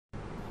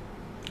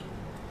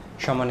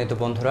সম্মানিত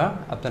বন্ধুরা,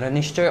 আপনারা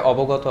নিশ্চয়ই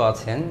অবগত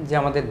আছেন যে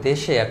আমাদের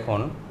দেশে এখন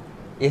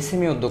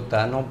এসএমই উদ্যোক্তা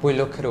 90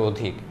 লক্ষেরও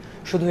অধিক।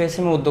 শুধু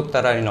এসএমই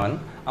উদ্যোক্তারাই নন,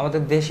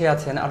 আমাদের দেশে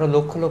আছেন আরও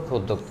লক্ষ লক্ষ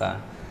উদ্যোক্তা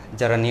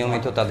যারা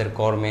নিয়মিত তাদের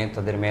কর্মে,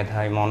 তাদের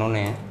মেধায়,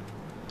 মননে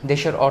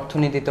দেশের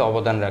অর্থনীতিতে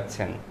অবদান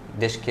রাখছেন,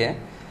 দেশকে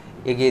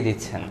এগিয়ে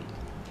দিচ্ছেন।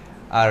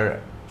 আর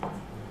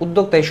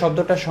উদ্যোক্তা এই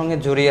শব্দটার সঙ্গে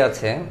জড়িয়ে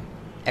আছে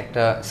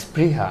একটা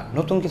স্পৃহা,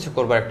 নতুন কিছু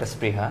করবার একটা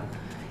স্পৃহা,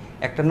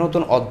 একটা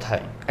নতুন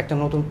অধ্যায়, একটা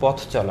নতুন পথ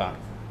চলা।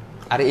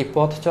 আর এই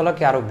পথ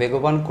চলাকে আরও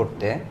বেগবান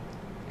করতে,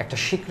 একটা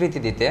স্বীকৃতি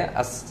দিতে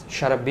আজ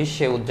সারা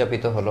বিশ্বে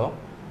উদযাপিত হলো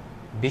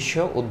বিশ্ব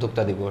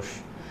উদ্যোক্তা দিবস।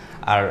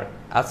 আর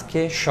আজকে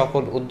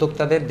সকল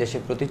উদ্যোক্তাদের,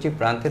 দেশের প্রতিটি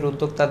প্রান্তের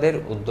উদ্যোক্তাদের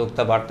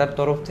উদ্যোক্তা বার্তার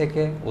তরফ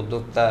থেকে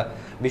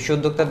বিশ্ব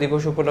উদ্যোক্তা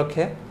দিবস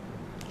উপলক্ষে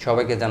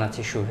সবাইকে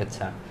জানাচ্ছি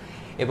শুভেচ্ছা।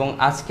 এবং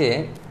আজকে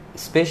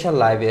স্পেশাল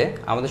লাইভে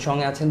আমাদের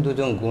সঙ্গে আছেন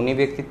দুজন গুণী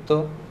ব্যক্তিত্ব,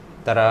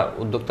 তারা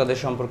উদ্যোক্তাদের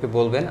সম্পর্কে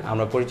বলবেন।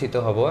 আমরা পরিচিত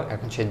হব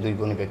এখন সেই দুই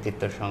গুণী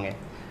ব্যক্তিত্বের সঙ্গে।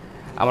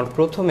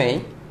 প্রথমেই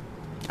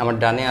আমার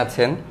ডানে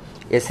আছেন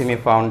এসএমই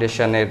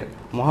ফাউন্ডেশনের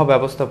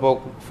মহাব্যবস্থাপক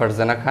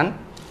ফারজানা খান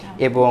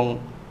এবং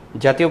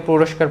জাতীয়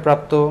পুরস্কার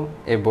প্রাপ্ত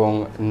এবং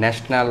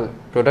ন্যাশনাল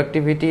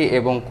প্রোডাক্টিভিটি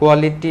এবং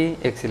কোয়ালিটি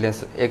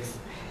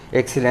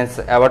এক্সিলেন্স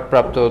অ্যাওয়ার্ড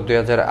প্রাপ্ত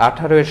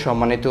 2018 এর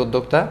সম্মানিত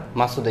উদ্যোক্তা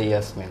মাসুদা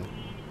ইয়াসমিন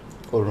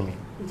উর্মি।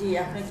 জি,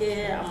 আপনাকে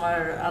আমার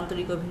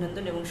আন্তরিক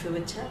অভিনন্দন এবং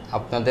শুভেচ্ছা।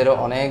 আপনাদেরও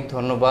অনেক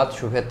ধন্যবাদ,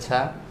 শুভেচ্ছা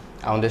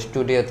আমাদের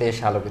স্টুডিওতে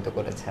এসে আলোকিত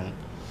করেছেন।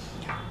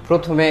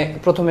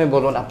 প্রথমে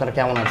বলুন আপনারা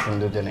কেমন আছেন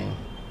দুজনেই?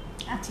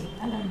 আছি,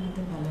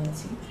 আলহামদুলিল্লাহ ভালো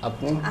আছি।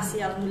 আপনি? আছি,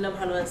 আলহামদুলিল্লাহ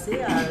ভালো আছি।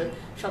 আর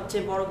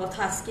সবচেয়ে বড় কথা,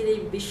 আজকের এই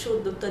বিশ্ব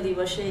উদ্যোক্তা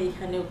দিবসে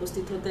এখানে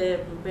উপস্থিত হতে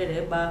পেরে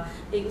বা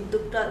এই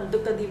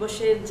উদ্যোক্তা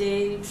দিবসের যে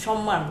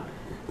সম্মান,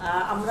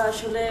 আমরা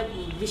আসলে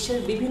বিশ্বের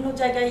বিভিন্ন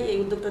জায়গায় এই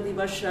উদ্যোক্তা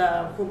দিবস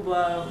খুব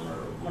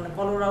মানে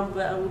কলরা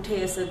উঠে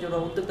এসে জন্য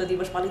উদ্যোক্তা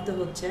দিবস পালিত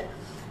হচ্ছে।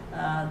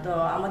 তো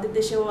আমাদের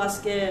দেশেও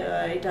আজকে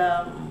এটা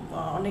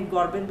অনেক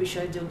গর্বের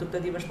বিষয় যে উদ্যোক্তা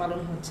দিবস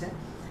পালন হচ্ছে।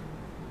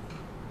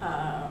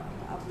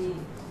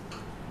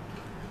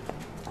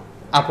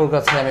 আপুর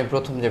কাছে আমি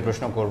প্রথম যে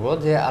প্রশ্ন করব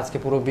যে আজকে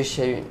পুরো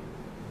বিশ্বে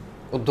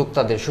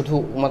উদ্যোক্তাদের,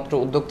 শুধুমাত্র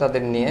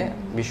উদ্যোক্তাদের নিয়ে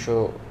বিশ্ব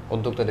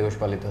উদ্যোক্তা দিবস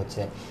পালিত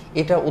হচ্ছে,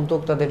 এটা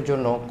উদ্যোক্তাদের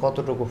জন্য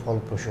কতটুকু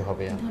ফলপ্রসূ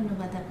হবে?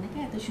 ধন্যবাদ আপনাকে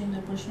এত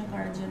সুন্দর প্রশ্ন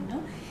করার জন্য।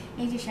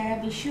 এই যে সারা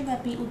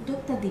বিশ্বব্যাপী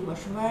উদ্যোক্তা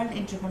দিবস, ওয়ার্ল্ড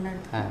এন্টারপ্রেনার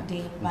ডে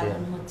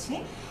পালন হচ্ছে,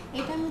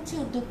 এটা হচ্ছে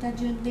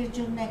উদ্যোক্তাদের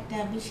জন্য একটা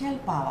বিশাল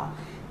পাওয়া।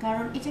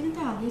 কারণ এটা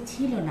কিন্তু আগে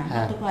ছিল না,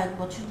 গত কয়েক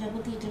বছর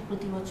যাবত এটা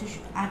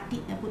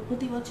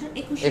প্রতি বছর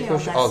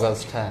 21শে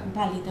অগস্ট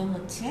পালিত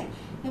হচ্ছে।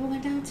 এবং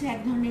এটা হচ্ছে এক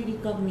ধরনের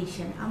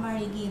রিকগনিশন, আমার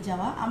এগিয়ে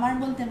যাওয়া, আমার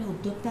বলতে আমি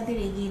উদ্যোক্তাদের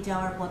এগিয়ে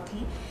যাওয়ার পথে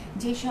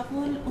যে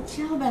সকল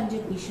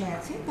উৎসাহব্যঞ্জক বিষয়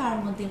আছে তার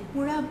মধ্যে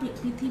পুরা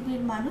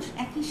পৃথিবীর মানুষ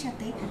একই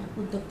সাথে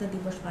উদ্যোক্তা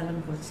দিবস পালন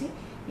করছে।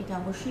 এটা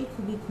অবশ্যই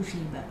খুবই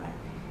খুশির ব্যাপার।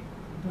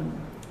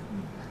 ধন্যবাদ।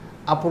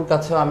 আপুর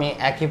কাছেও আমি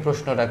একই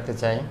প্রশ্ন রাখতে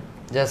চাই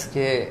যে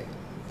আজকে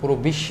পুরো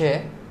বিশ্বে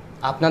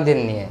আপনাদের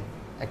নিয়ে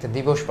একটা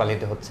দিবস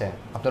পালিত হচ্ছে,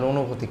 আপনার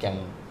অনুভূতি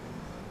কেমন?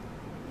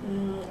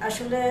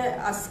 আসলে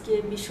আজকে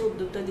বিশ্ব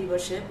উদ্যোক্তা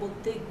দিবসে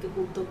প্রত্যেক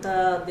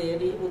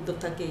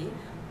উদ্যোক্তাকেই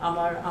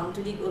আমার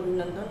আন্তরিক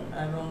অভিনন্দন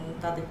এবং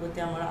তাদের প্রতি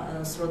আমার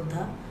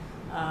শ্রদ্ধা।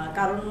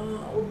 কারণ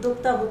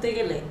উদ্যোক্তা হতে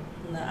গেলে,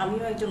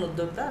 আমিও একজন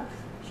উদ্যোক্তা,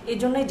 এই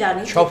জন্যই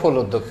জানি সফল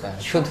উদ্যোক্তা,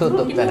 শুধু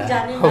উদ্যোক্তা না,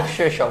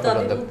 অবশ্যই সফল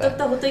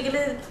উদ্যোক্তা হতে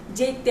গেলে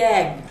যে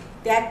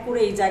ত্যাগ করে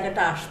এই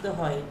জায়গাটা আসতে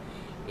হয়,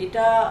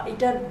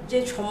 এটার যে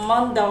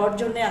সম্মান দেওয়ার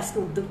জন্য আজকে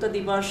উদ্যোক্তা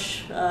দিবস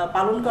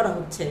পালন করা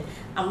হচ্ছে,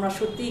 আমরা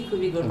সত্যিই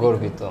খুবই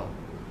গর্বিত।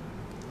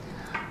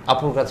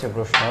 আপুর কাছে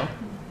প্রশ্ন,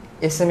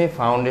 এসএমই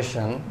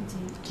ফাউন্ডেশন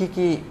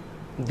কি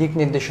দিক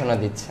নির্দেশনা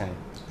দিচ্ছেন?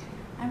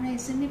 আমরা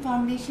এসএমই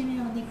ফাউন্ডেশনের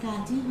আমাদের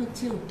কাজই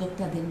হচ্ছে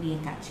উদ্যোক্তাদের নিয়ে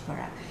কাজ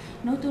করা,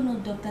 নতুন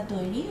উদ্যোক্তা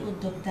তৈরি,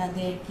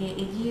 উদ্যোক্তাদেরকে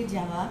এগিয়ে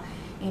যাওয়া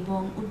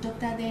এবং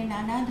উদ্যোক্তাদের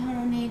নানা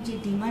ধরনের যে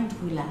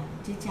ডিমান্ডগুলা,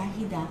 যে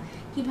চাহিদা,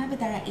 কিভাবে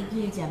তারা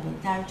এগিয়ে যাবে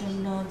তার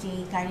জন্য যে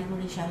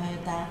কারিগরি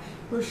সহায়তা,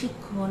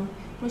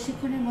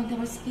 প্রশিক্ষণের মধ্যে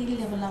আবার স্কিল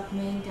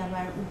ডেভেলপমেন্ট,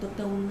 আবার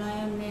উদ্যোক্তা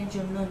উন্নয়নের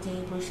জন্য যে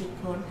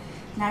প্রশিক্ষণ,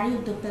 নারী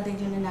উদ্যোক্তাদের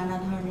জন্য নানা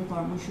ধরনের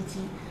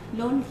কর্মসূচি,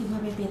 লোন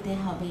কিভাবে পেতে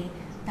হবে,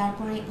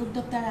 তারপরে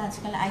উদ্যোক্তারা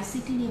আজকাল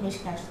আইসিটি নিয়ে বেশ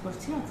কাজ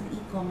করছে, অর্থাৎ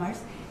ই-কমার্স,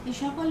 এই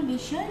সকল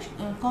বিষয়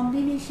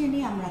কম্বিনেশনে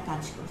আমরা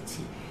কাজ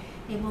করছি।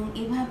 এবং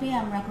এভাবে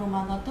আমরা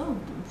ক্রমাগত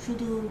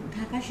শুধু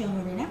ঢাকা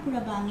শহরে না, পুরো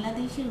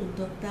বাংলাদেশের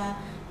উদ্যোক্তা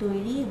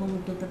তৈরি এবং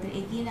উদ্যোক্তাদের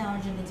এগিয়ে নেওয়ার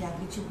জন্য যা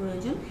কিছু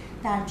প্রয়োজন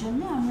তার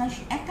জন্য আমরা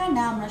একা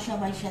না, আমরা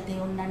সবার সাথে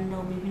অন্যান্য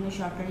বিভিন্ন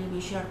সরকারি,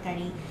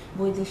 বেসরকারি,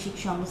 বৈদেশিক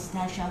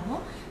সংস্থা সহ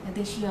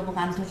দেশীয় এবং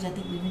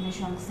আন্তর্জাতিক বিভিন্ন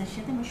সংস্থার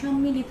সাথে আমরা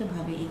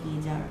সম্মিলিতভাবে এগিয়ে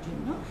যাওয়ার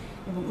জন্য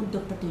এবং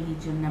উদ্যোক্তা তৈরির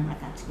জন্য আমরা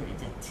কাজ করে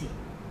যাচ্ছি।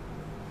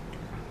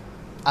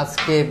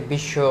 আজকে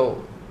বিশ্ব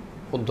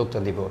উদ্যোক্তা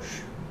দিবস,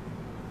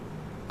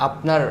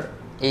 আপনার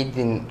এই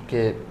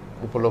দিনকে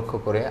উপলক্ষ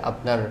করে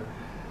আপনার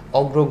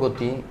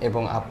অগ্রগতি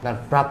এবং আপনার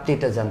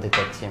প্রাপ্তিটা জানতে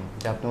চাচ্ছি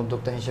যে আপনি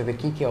উদ্যোক্তা হিসেবে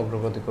কি কি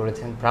অগ্রগতি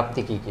করেছেন,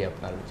 প্রাপ্তি কি কি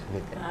আপনার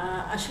ছবিতে?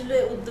 আসলে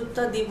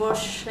উদ্যোক্তা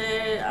দিবসে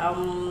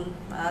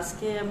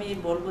আজকে আমি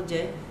বলবো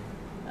যে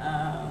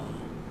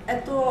এত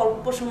এত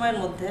অল্প সময়ের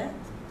মধ্যে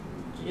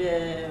যে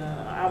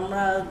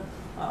আমরা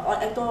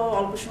এত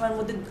অল্প সময়ের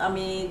মধ্যে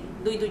আমি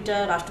দুইটা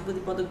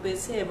রাষ্ট্রপতি পদক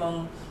পেয়েছি এবং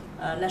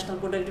ন্যাশনাল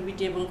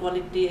প্রোডাক্টিভিটি এবং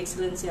কোয়ালিটি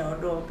এক্সেলেন্সি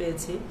অ্যাওয়ার্ডও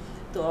পেয়েছি।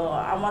 তো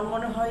আমার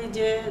মনে হয়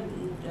যে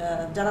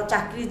যারা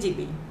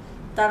চাকরিজীবী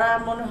তারা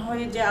মনে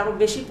হয় যে আরো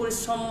বেশি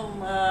পরিশ্রম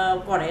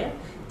করে,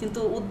 কিন্তু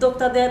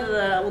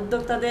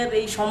উদ্যোক্তাদের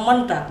এই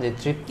সম্মানটা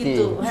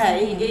কিন্তু হ্যাঁ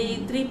এই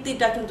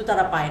তৃপ্তিটা কিন্তু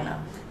তারা পায় না।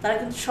 তারা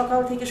কিন্তু সকাল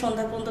থেকে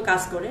সন্ধ্যা পর্যন্ত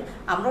কাজ করে,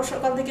 আমরাও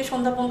সকাল থেকে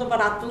সন্ধ্যা পর্যন্ত বা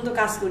রাত পর্যন্ত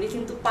কাজ করি,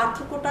 কিন্তু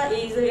পার্থক্যটা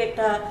এই যে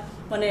একটা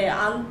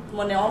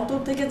মানে অন্তর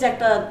থেকে যে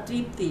একটা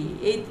তৃপ্তি,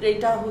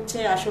 এইটা হচ্ছে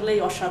আসলেই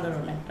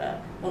অসাধারণ একটা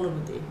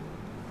অনুভূতি।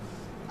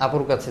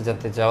 আপুর কাছে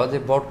যেতে চাও যে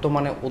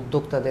বর্তমানে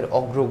উদ্যোক্তাদের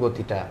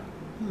অগ্রগতিটা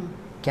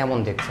কেমন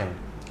দেখছেন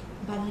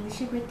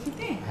বাংলাদেশের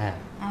প্রেক্ষিতে? হ্যাঁ,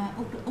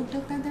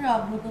 উদ্যোক্তাদের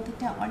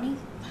অগ্রগতিটা অনেক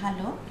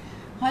ভালো।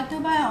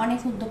 হয়তোবা অনেক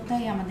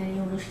উদ্যোক্তাই আমাদের এই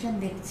অনুষ্ঠান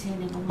দেখছেন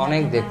এবং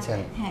অনেক দেখছেন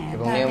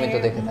এবং নিয়মিত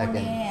দেখে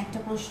থাকেন। একটা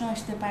প্রশ্ন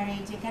আসতে পারে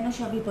যে কেন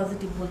সবই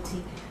পজিটিভ বলছি,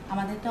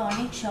 আমাদের তো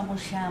অনেক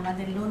সমস্যা,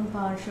 আমাদের লোন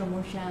পাওয়ার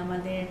সমস্যা,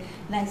 আমাদের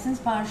লাইসেন্স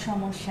পাওয়ার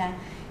সমস্যা,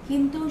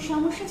 কিন্তু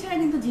সমস্যা ছাড়া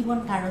কিন্তু জীবন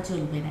কারো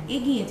চলবে না,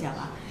 এগিয়ে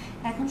যাওয়া।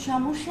 এখন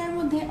সমস্যার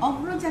মধ্যে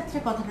অগ্রযাত্রা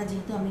কথাটা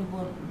যেহেতু আমি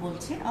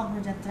বলছি,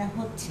 অগ্রযাত্রা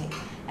হচ্ছে।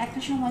 একটা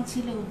সময়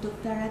ছিল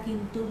উদ্যোক্তারা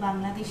কিন্তু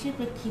বাংলাদেশের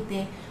প্রেক্ষিতে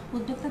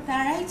উদ্যোক্তা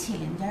তারাই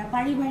ছিলেন যারা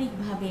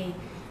পারিবারিকভাবে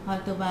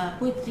হয়তো বা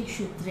পৈতৃক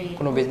সূত্রে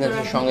কোনো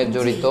বিজনেসের সঙ্গে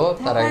জড়িত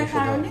তারাই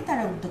কারণে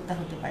তারা উদ্যোক্তা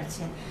হতে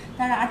পারছেন,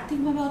 তারা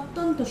আর্থিকভাবে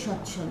অত্যন্ত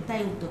সচ্ছল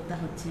তাই উদ্যোক্তা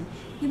হচ্ছেন।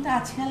 কিন্তু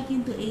আজকাল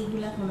কিন্তু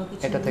এইগুলা কোনো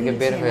কিছু এটা থেকে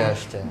বের হয়ে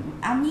আসছে।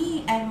 আমি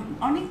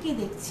অনেককে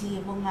দেখছি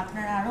এবং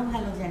আপনারা আরো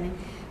ভালো জানেন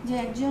যে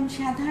একজন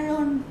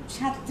সাধারণ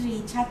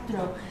ছাত্র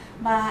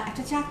বা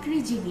একটা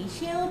চাকরিজীবী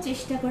সেও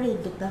চেষ্টা করে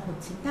উদ্যোক্তা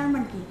হচ্ছে। তার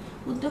মানে কি,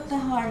 উদ্যোক্তা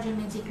হওয়ার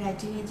জন্য যে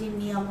ক্রাইটেরিয়া, যে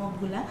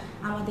নিয়ামকগুলা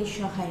আমাদের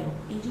সহায়ক,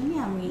 এই জন্যই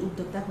আমি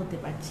উদ্যোক্তা হতে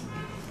পারছি।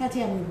 কাজে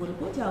আমি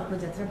বলবো যে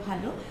অগ্রযাত্রা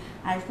ভালো,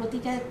 আর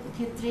প্রতিটা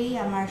ক্ষেত্রেই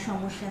আমার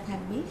সমস্যা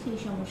থাকবে, সেই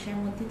সমস্যার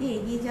মধ্যে দিয়ে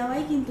এগিয়ে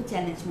যাওয়াই কিন্তু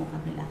চ্যালেঞ্জ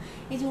মোকাবেলা।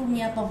 এই যে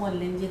উর্মিয়াপা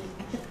বললেন যে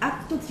একটা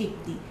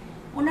আত্মতৃপ্তি,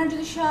 ওনার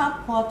যদি সব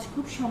পথ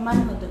খুব সমান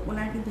হতো,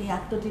 ওনার কিন্তু এই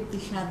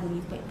আত্মতৃপ্তির স্বাদ উনি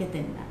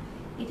পেতেন না।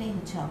 এটাই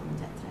হচ্ছে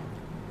অগ্রযাত্রা।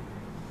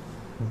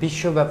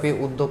 বিশ্বব্যাপী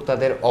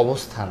উদ্যোক্তাদের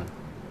অবস্থান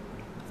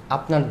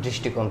আপনার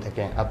দৃষ্টিকোণ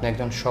থেকে, আপনি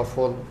একজন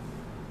সফল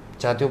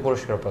জাতীয়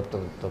পুরস্কারপ্রাপ্ত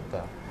উদ্যোক্তা,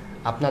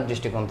 আপনার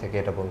দৃষ্টিকোণ থেকে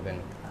এটা বলবেন।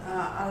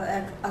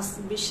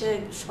 বিশ্বের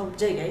সব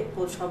জায়গায়,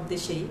 সব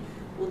দেশেই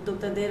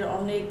উদ্যোক্তাদের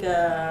অনেক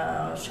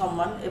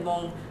সম্মান এবং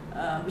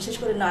বিশেষ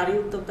করে নারী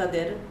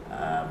উদ্যোক্তাদের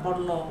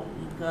পণ্য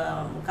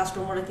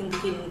কাস্টমাররা কিন্তু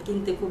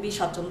কিনতে খুবই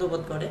স্বাচ্ছন্দ্য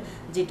বোধ করে,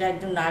 যেটা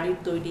একজন নারীর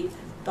তৈরি,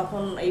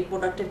 তখন এই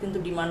প্রোডাক্টের কিন্তু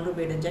ডিমান্ডও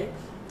বেড়ে যায়।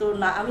 তো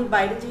আমি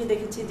বাইরে যেয়ে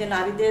দেখেছি যে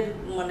নারীদের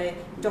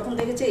যখন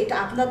দেখেছি এটা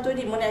আপনার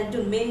তৈরি,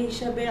 একজন মেয়ে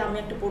হিসাবে আমি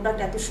একটা প্রোডাক্ট,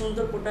 এত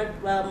সুন্দর প্রোডাক্ট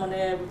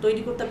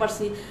তৈরি করতে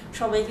পারছি,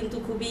 সবাই কিন্তু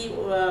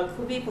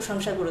খুবই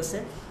প্রশংসা করেছে।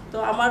 তো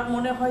আমার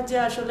মনে হয় যে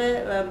আসলে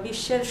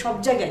বিশ্বের সব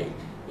জায়গায়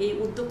এই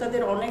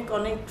উদ্যোক্তাদের অনেক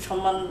অনেক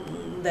সম্মান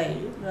দেয়,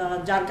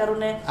 যার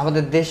কারণে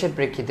আমাদের দেশের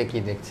প্রেক্ষিতে কি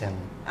দেখছেন?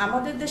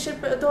 আমাদের দেশের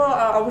তো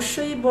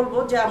অবশ্যই বলবো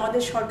যে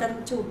আমাদের সরকার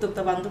হচ্ছে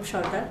উদ্যোক্তা বান্ধব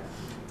সরকার।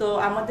 তো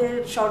আমাদের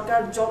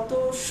সরকার যত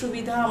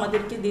সুবিধা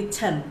আমাদেরকে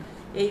দিচ্ছেন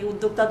এই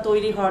উদ্যোক্তা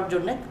তৈরি হওয়ার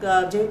জন্য,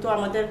 যেহেতু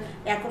আমাদের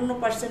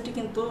 51%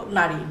 কিন্তু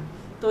নারী,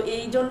 তো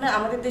এই জন্য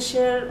আমাদের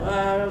দেশের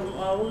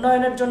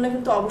উন্নয়নের জন্য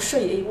কিন্তু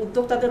অবশ্যই এই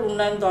উদ্যোক্তাদের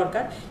উন্নয়ন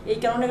দরকার। এই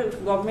কারণে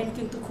গভর্নমেন্ট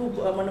কিন্তু খুব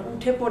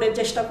উঠে পড়ে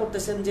চেষ্টা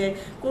করতেছেন যে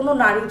কোনো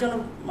নারীর জন্য,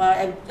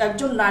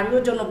 একজন নারীও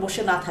যেন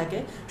বসে না থাকে,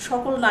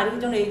 সকল নারী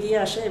যেন এগিয়ে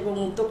আসে এবং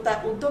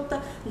উদ্যোক্তা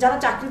যারা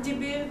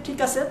চাকরিজীবী, ঠিক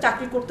আছে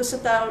চাকরি করতেছে,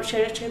 তা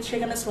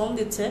সেখানে শ্রম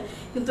দিচ্ছে,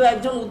 কিন্তু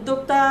একজন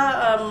উদ্যোক্তা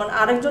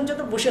আরেকজন যেন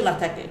বসে না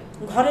থাকে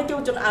ঘরে। কেউ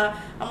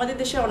আমাদের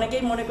দেশে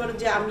অনেকেই মনে করে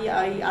যে আমি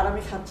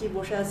আরামে খাচ্ছি,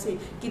 বসে আছি,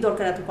 কি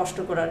দরকার এত কষ্ট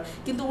করার,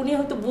 কিন্তু উনি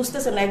হয়তো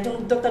বুঝতেছেন না একজন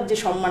উদ্যোক্তার যে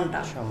সম্মানটা।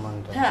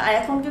 হ্যাঁ,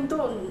 এখন কিন্তু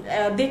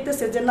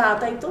দেখতেছে যে না,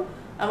 তাই তো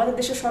আমাদের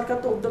দেশের সরকার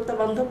তো উদ্যোক্তা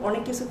বান্ধব,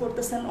 অনেক কিছু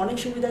করতেছেন, অনেক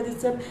সুবিধা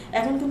দিচ্ছেন,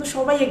 এখন কিন্তু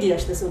সবাই এগিয়ে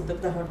আসতেছে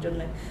উদ্যোক্তা হওয়ার জন্য।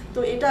 তো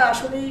এটা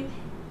আসলেই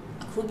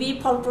খুবই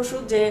ফলপ্রসূ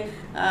যে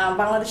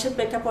বাংলাদেশের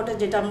প্রেক্ষাপটে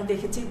যেটা আমি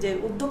দেখেছি যে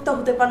উদ্যোক্তা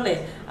হতে পারলে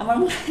আমার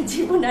মনে হয়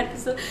জীবনে আর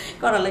কিছু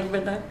করা লাগবে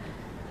না।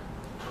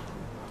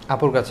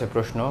 আপুর কাছে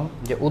প্রশ্ন,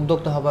 যে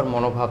উদ্যোক্তা হবার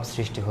মনোভাব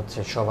সৃষ্টি হচ্ছে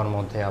সবার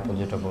মধ্যে, আপু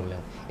যেটা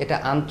বললেন, এটা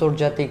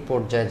আন্তর্জাতিক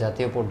পর্যায়ে,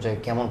 জাতীয় পর্যায়ে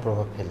কেমন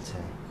প্রভাব ফেলছে?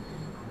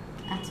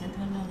 আচ্ছা,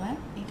 ধন্যবাদ।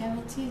 এটা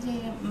হচ্ছে যে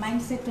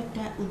মাইন্ডসেট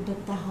একটা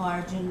উদ্যোক্তা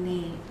হওয়ার জন্য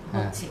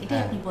হচ্ছে, এটা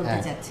আপনি বলতে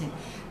চাচ্ছেন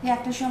যে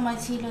একটা সময়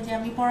ছিল যে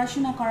আমি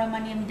পড়াশোনা করা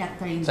মানে আমি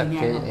ডাক্তার,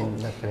 ইঞ্জিনিয়ার হব,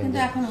 কিন্তু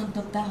এখন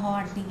উদ্যোক্তা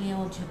হওয়ার দিকেও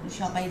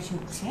সবাই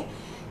ঝুঁকছে।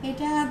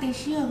 এটা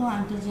দেশীয় এবং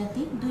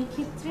আন্তর্জাতিক দুই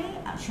ক্ষেত্রে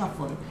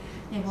সফল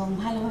এবং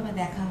ভালোভাবে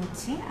দেখা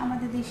হচ্ছে।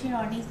 আমাদের দেশের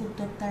অনেক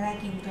উদ্যোক্তারা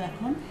কিন্তু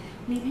এখন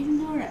বিভিন্ন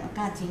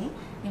কাজে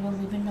এবং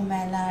বিভিন্ন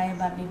মেলায়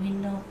বা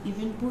বিভিন্ন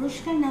ইভেন্ট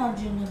পুরস্কার নেওয়ার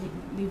জন্য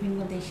বিভিন্ন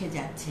দেশে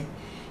যাচ্ছে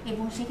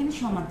এবং সেখানে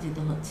সমাদৃত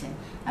হচ্ছে।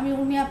 আমি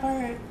উর্মি আপার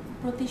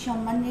প্রতি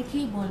সম্মান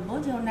রেখেই বলবো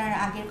যে ওনার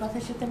আগের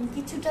কথার সাথে আমি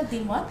কিছুটা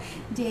দ্বিমত,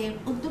 যে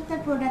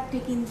উদ্যোক্তার প্রোডাক্টে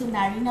কিন্তু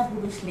নারী না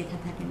পুরুষ লেখা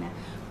থাকে না।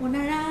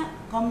 ওনারা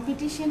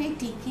কম্পিটিশনে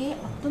টিকে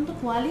অত্যন্ত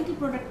কোয়ালিটি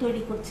প্রোডাক্ট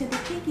তৈরি করছে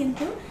দেখেই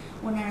কিন্তু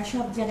ওনারা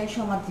সব জায়গায়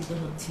সমাদৃত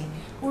হচ্ছে।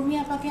 উর্মি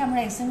আপাকে আমরা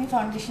এসএমই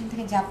ফাউন্ডেশন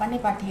থেকে জাপানে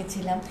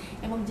পাঠিয়েছিলাম,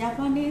 এবং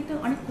জাপানে তো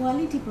অনেক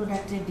কোয়ালিটি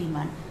প্রোডাক্টের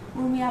ডিমান্ড।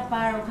 উর্মি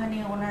আপার ওখানে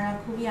ওনারা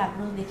খুবই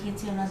আগ্রহ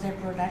দেখিয়েছে ওনাদের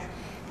প্রোডাক্ট।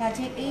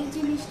 কাজে এই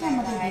জিনিসটা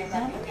আমাদের দেখতে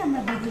হবে যে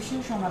আমরা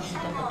বিদেশেও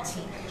সমাদৃত হচ্ছি।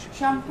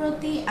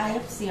 সম্প্রতি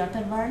আইএফসি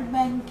অর্থাৎ ওয়ার্ল্ড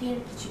ব্যাংকের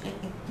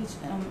কিছু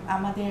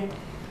আমাদের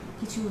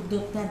কিছু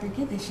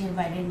উদ্যোক্তাদেরকে দেশের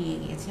বাইরে নিয়ে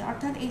গিয়েছে।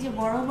 অর্থাৎ এই যে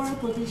বড় বড়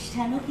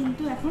প্রতিষ্ঠানও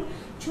কিন্তু এখন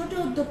ছোট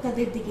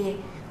উদ্যোক্তাদের দিকে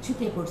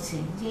ঝুঁকে পড়ছে,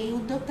 যে এই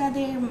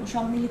উদ্যোক্তাদের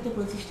সম্মিলিত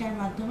প্রচেষ্টার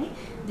মাধ্যমে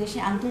দেশে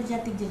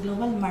আন্তর্জাতিক যে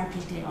গ্লোবাল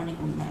মার্কেটের অনেক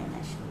উন্নয়ন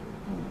আসবে।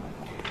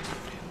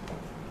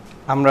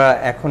 আমরা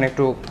এখন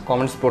একটু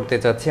কমেন্টস পড়তে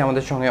চাচ্ছি।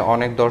 আমাদের সঙ্গে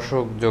অনেক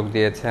দর্শক যোগ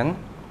দিয়েছেন,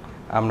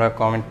 আমরা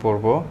কমেন্ট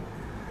পড়ব।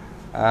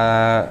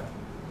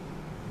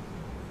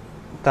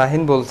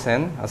 তাহিন বলছেন,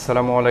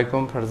 আসসালামু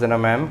আলাইকুম ফারজানা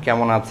ম্যাম,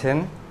 কেমন আছেন?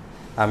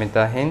 আমি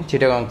তাহিন,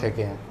 চিটাগাং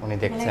থেকে উনি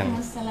দেখছেন।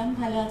 আসসালাম,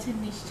 ভালো আছেন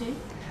নিশ্চয়ই।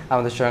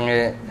 আমাদের সঙ্গে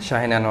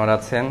শাহিন আনোয়ার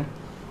আছেন,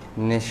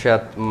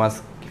 নিশাত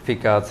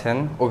মাসফিকা আছেন।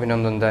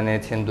 অভিনন্দন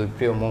জানিয়েছেন দুই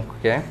প্রিয়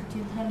মুখকে,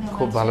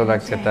 খুব ভালো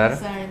লাগছে তার।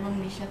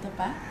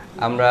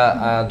 আমরা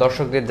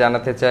দর্শকদের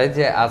জানাতে চাই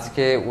যে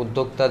আজকে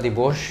উদ্যোক্তা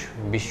দিবস,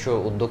 বিশ্ব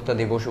উদ্যোক্তা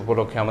দিবস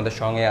উপলক্ষে আমাদের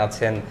সঙ্গে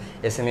আছেন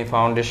এসএমই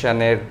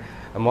ফাউন্ডেশনের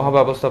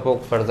মহাব্যবস্থাপক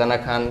ফারজানা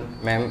খান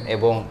ম্যাম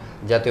এবং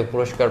জাতীয়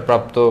পুরস্কার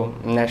প্রাপ্ত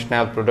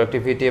ন্যাশনাল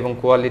প্রোডাক্টিভিটি এবং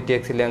কোয়ালিটি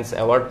এক্সিলেন্স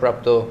অ্যাওয়ার্ড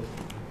প্রাপ্ত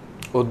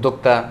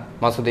উদ্যোক্তা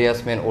মাসুদ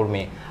ইয়াসমিন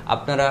উর্মি।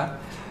 আপনারা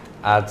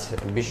আজ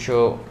বিশ্ব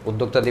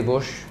উদ্যোক্তা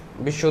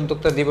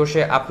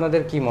দিবসে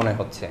আপনাদের কি মনে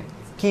হচ্ছে,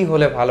 কি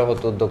হলে ভালো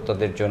হতো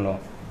উদ্যোক্তাদের জন্য,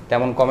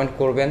 তেমন কমেন্ট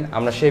করবেন।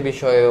 আমরা সেই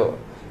বিষয়েও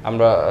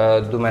আমরা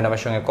দু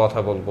ম্যাডামের সঙ্গে কথা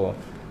বলবো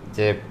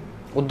যে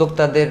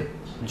উদ্যোক্তাদের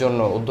জন্য,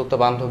 উদ্যোক্তা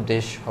বান্ধব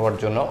দেশ হওয়ার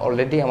জন্য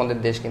অলরেডি আমাদের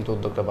দেশ কিন্তু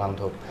উদ্যোক্তা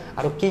বান্ধব,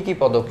 আরও কি কি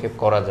পদক্ষেপ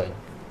করা যায়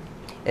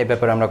এই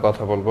ব্যাপারে আমরা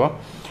কথা বলবো।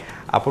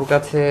 আপুর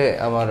কাছে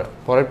আমার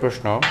পরের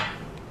প্রশ্ন,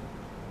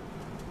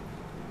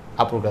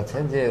 আপুর কাছে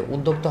যে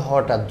উদ্যোক্তা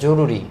হওয়াটা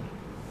জরুরি,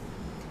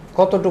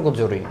 কতটুকু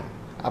জরুরি,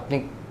 আপনি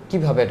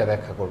কিভাবে এটা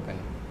ব্যাখ্যা করবেন?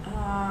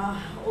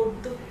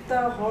 উদ্যোক্তা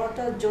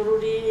হওয়াটা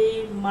জরুরি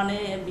মানে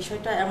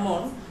বিষয়টা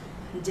এমন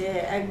যে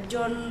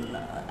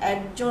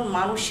একজন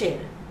মানুষের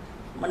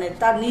মানে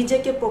তার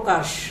নিজেকে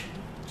প্রকাশ,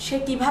 সে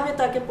কিভাবে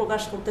তাকে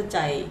প্রকাশ করতে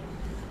চায়।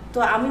 তো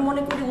আমি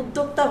মনে করি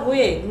উদ্যোক্তা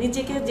হয়ে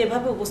নিজেকে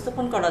যেভাবে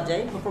উপস্থাপন করা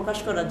যায় বা প্রকাশ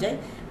করা যায়,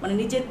 মানে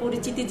নিজের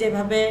পরিচিতি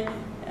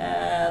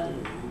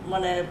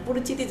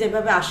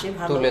যেভাবে আসে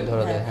ভালো,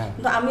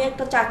 কিন্তু আমি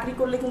একটা চাকরি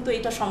করলে কিন্তু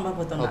এটা সম্ভব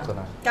হতো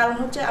না। কারণ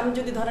হচ্ছে আমি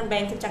যদি ধরেন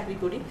ব্যাংকে চাকরি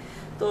করি,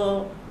 তো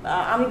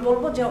আমি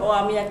বলবো যে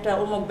আমি একটা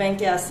অমুক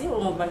ব্যাংকে আছি,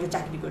 অমুক ব্যাংকে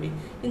চাকরি করি,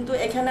 কিন্তু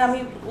এখানে আমি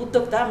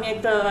উদ্যোক্তা, আমি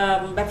একটা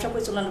ব্যবসা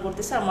পরিচালনা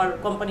করতেছি, আমার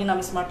কোম্পানির নাম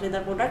স্মার্ট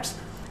লেদার প্রোডাক্টস।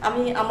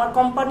 আমি আমার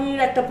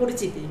কোম্পানির একটা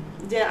পরিচিতি,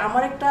 যে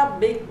আমার একটা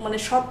মানে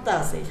সত্তা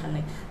আছে এখানে,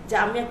 যে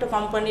আমি একটা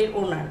কোম্পানির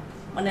ওনার,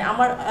 মানে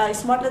আমার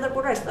স্মার্ট লেদার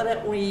প্রোডাক্টস তাহলে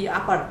ওই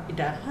আপার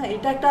এটা, হ্যাঁ,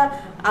 এটা একটা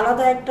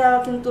আলাদা একটা,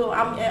 কিন্তু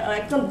আমি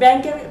একজন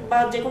ব্যাংকের বা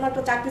যে কোনো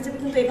একটা চাকরিজীবী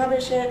কিন্তু এইভাবে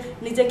সে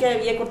নিজেকে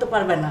করতে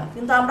পারবে না,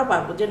 কিন্তু আমরা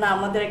পারবো যে না,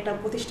 আমাদের একটা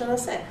প্রতিষ্ঠান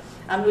আছে,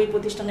 আমি ওই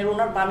প্রতিষ্ঠানের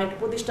ওনার বা আমি একটা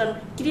প্রতিষ্ঠান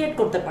ক্রিয়েট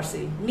করতে পারছি,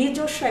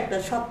 নিজস্ব একটা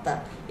সত্তা।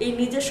 এই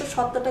নিজস্ব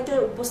সত্তাটাকে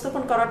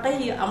উপস্থাপন করাটাই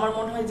আমার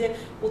মনে হয় যে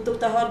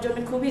উদ্যোক্তা হওয়ার জন্য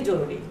খুবই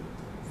জরুরি।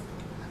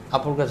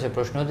 আপুর কাছে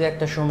প্রশ্ন, যে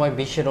একটা সময়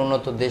বিশ্বের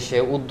উন্নত দেশে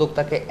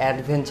উদ্যোক্তাকে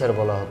অ্যাডভেঞ্চার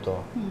বলা হতো,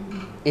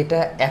 এটা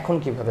এখন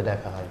কিভাবে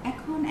দেখা হয়?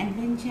 এখন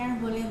অ্যাডভেঞ্চার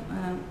বলে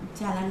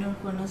চালানোর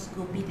কোনো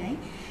স্কোপই নাই,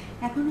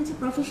 এখন হচ্ছে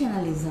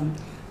প্রফেশনালিজম।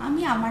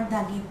 আমি আমার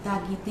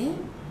তাগিদে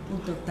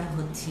উদ্যোক্তা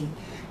হচ্ছি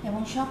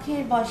এবং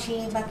শখের বসে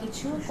বা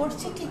কিছু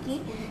করছি ঠিকই,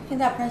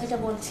 কিন্তু আপনারা যেটা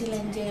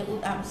বলছিলেন যে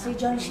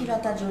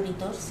সৃজনশীলতা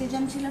জড়িত,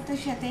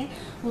 সৃজনশীলতার সাথে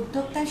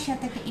উদ্যোক্তার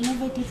সাথে একটা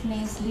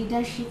ইনোভেটিভনেস,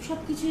 লিডারশিপ সব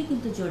কিছুই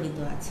কিন্তু জড়িত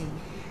আছে।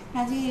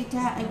 কাজে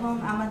এটা, এবং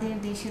আমাদের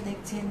দেশে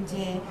দেখছেন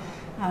যে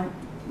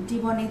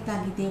জীবনের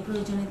তাগিদে,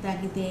 প্রয়োজনের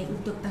তাগিদে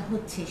উদ্যোক্তা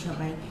হচ্ছে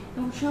সবাই,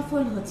 এবং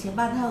সফল হচ্ছে,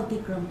 বাধা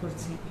অতিক্রম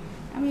করছে।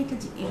 আমি এটা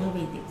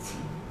এভাবেই দেখছি।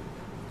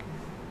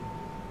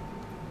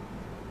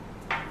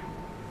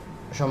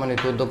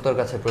 সম্মানিত উদ্যোক্তার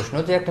কাছে প্রশ্ন,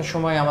 যে একটা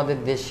সময় আমাদের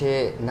দেশে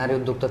নারী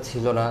উদ্যোক্তা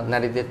ছিল না,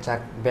 নারীদের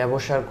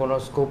ব্যবসার কোনো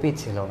স্কোপই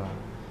ছিল না,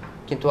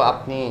 কিন্তু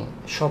আপনি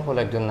সফল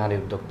একজন নারী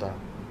উদ্যোক্তা,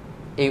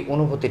 এই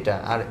অনুভূতিটা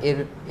আর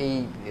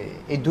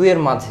এই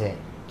দুইয়ের মাঝে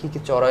কি কি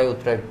চড়াই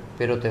উতরাই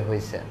পেরোতে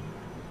হয়েছে?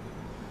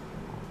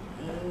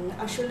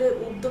 আসলে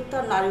উদ্যোক্তা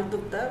নারী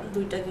উদ্যোক্তা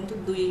দুইটা কিন্তু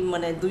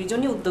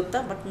দুইজনই উদ্যোক্তা,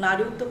 বাট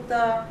নারী উদ্যোক্তা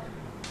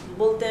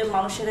বলতে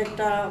মানুষের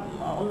একটা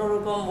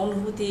অন্যরকম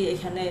অনুভূতি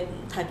এখানে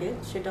থাকে।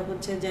 সেটা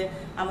হচ্ছে যে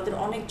আমাদের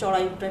অনেক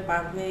চড়াই উতরাই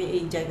পার হয়ে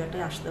এই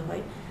জায়গাটায় আসতে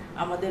হয়।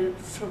 আমাদের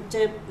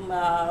সবচেয়ে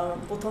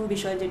প্রথম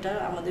বিষয় যেটা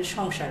আমাদের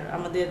সংসার,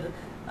 আমাদের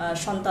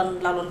সন্তান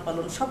লালন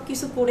পালন সব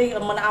কিছু করে,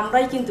 মানে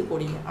আমরাই কিন্তু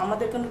করি,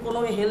 আমাদের কোনো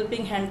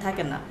হেল্পিং হ্যান্ড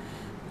থাকে না।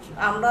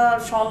 আমরা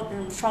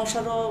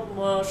সংসারও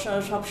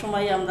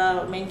সবসময় আমরা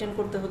মেনটেন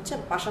করতে হচ্ছে,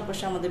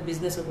 পাশাপাশি আমাদের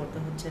বিজনেসও করতে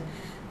হচ্ছে।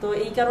 তো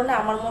এই কারণে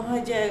আমার মনে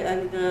হয় যে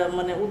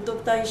মানে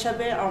উদ্যোক্তা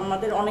হিসাবে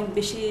আমাদের অনেক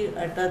বেশি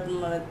একটা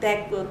মানে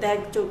ত্যাগ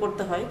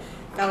করতে হয়।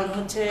 কারণ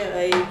হচ্ছে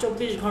এই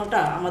 24 ঘন্টা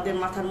আমাদের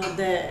মাথার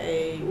মধ্যে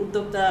এই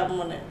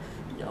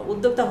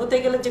উদ্যোক্তা হতে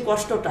গেলে যে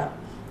কষ্টটা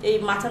এই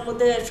মাথার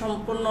মধ্যে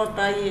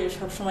সম্পূর্ণটাই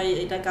সবসময়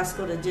এটা কাজ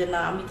করে যে না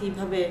আমি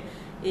কিভাবে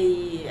এই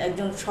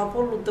একজন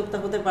সফল উদ্যোক্তা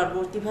হতে পারবো,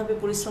 কিভাবে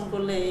পরিশ্রম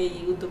করলে এই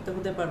উদ্যোক্তা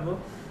হতে পারবো।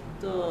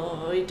 তো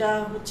এটা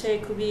হচ্ছে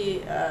খুবই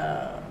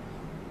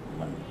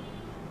মানে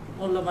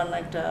মূল্যবান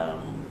একটা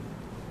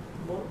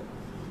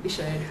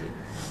বিষয় আর কি।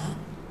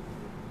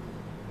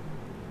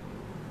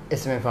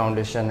 এসএমই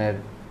ফাউন্ডেশনের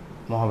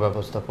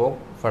মহাব্যবস্থাপক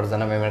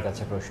ফারজানা ম্যামের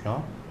কাছে প্রশ্ন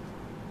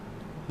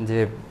যে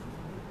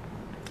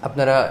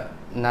আপনারা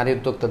নারী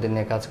উদ্যোক্তাদের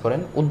নিয়ে কাজ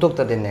করেন,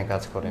 উদ্যোক্তাদের নিয়ে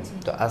কাজ করেন,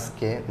 তো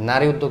আজকে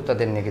নারী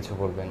উদ্যোক্তাদের নিয়ে কিছু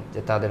বলবেন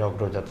যে তাদের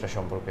অগ্রযাত্রা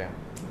সম্পর্কে।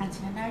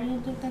 আচ্ছা, নারী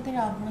উদ্যোক্তাদের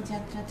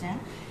অগ্রযাত্রাটা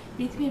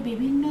পৃথিবীর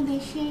বিভিন্ন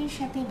দেশের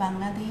সাথে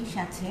বাংলাদেশ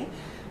আছে।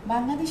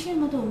 বাংলাদেশের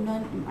মতো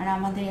উন্নয়ন আর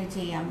আমাদের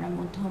যে আমরা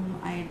মধ্যম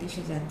আয়ের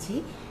দেশে যাচ্ছি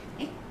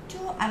একটু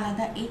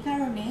আলাদা এই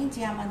কারণে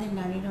যে আমাদের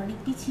নারীরা অনেক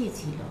পিছিয়ে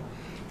ছিল।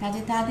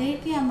 কাজে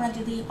তাদেরকে আমরা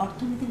যদি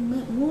অর্থনীতির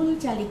মূল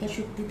চালিকা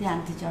শক্তিতে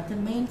আনতে চাই, অর্থাৎ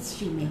মেইন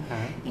স্ট্রিমে,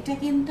 এটা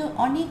কিন্তু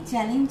অনেক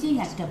চ্যালেঞ্জিং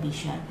একটা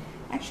বিষয়।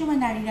 একসময়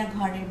নারীরা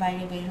ঘরের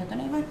বাইরে বের হতো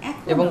না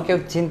এবং কেউ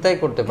চিন্তাই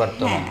করতে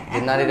পারতো না যে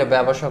নারীরা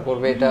ব্যবসা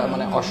করবে, এটা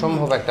মানে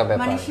অসম্ভব একটা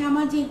ব্যাপার। মানে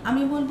সামাজিক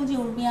আমি বলবো যে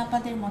উর্মি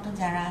আপাদের মতো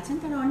যারা আছেন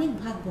তারা অনেক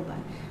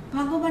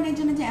ভাগ্যবানের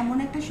জন্য যে এমন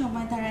একটা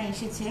সময় তারা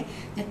এসেছে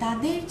যে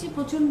তাদের যে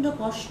প্রচণ্ড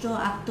কষ্ট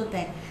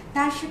আত্মত্যাগ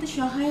তার সাথে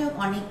সহায়ক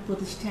অনেক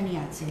প্রতিষ্ঠানই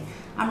আছে।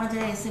 আমরা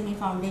যারা এসএমই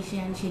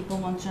ফাউন্ডেশন, শিল্প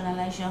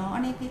মন্ত্রণালয় সহ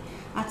অনেকে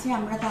আছে,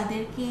 আমরা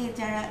তাদেরকে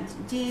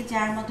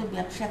যার মতো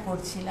ব্যবসা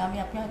করছিল, আপনি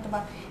হয়তো বা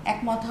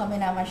একমত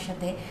হবেন আমার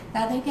সাথে,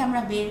 তাদেরকে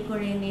আমরা বের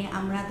করে এনে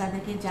আমরা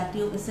তাদেরকে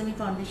জাতীয় এসএমই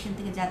ফাউন্ডেশন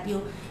থেকে জাতীয়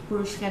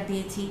পুরস্কার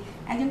দিয়েছি।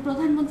 একজন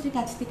প্রধানমন্ত্রীর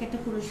কাছ থেকে একটা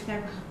পুরস্কার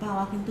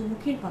পাওয়া কিন্তু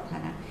মুখের কথা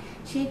না,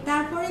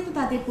 তারপরে তো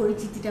তাদের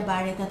পরিচিতিটা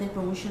বাড়ে, তাদের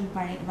প্রমোশন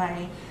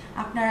বাড়ে।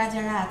 আপনারা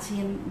যারা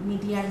আছেন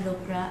মিডিয়ার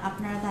লোকরা,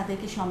 আপনারা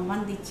তাদেরকে সম্মান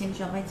দিচ্ছেন,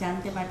 সবাই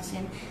জানতে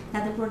পারছেন,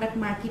 তাদের প্রোডাক্ট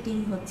মার্কেটিং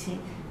হচ্ছে।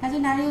 কাজে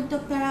নারী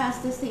উদ্যোক্তারা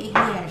আস্তে আস্তে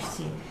এগিয়ে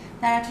আসছে,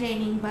 তারা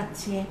ট্রেনিং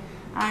পাচ্ছে।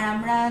 আর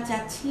আমরা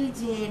চাচ্ছি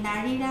যে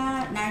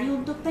নারী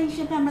উদ্যোক্তা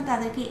হিসেবে আমরা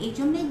তাদেরকে এই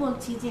জন্যই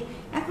বলছি যে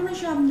এখনও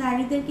সব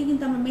নারীদেরকে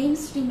কিন্তু আমরা মেইন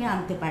স্ট্রিমে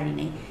আনতে পারি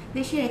নাই।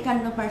 দেশের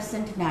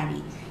 51% নারী,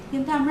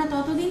 কিন্তু আমরা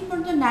ততদিন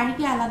পর্যন্ত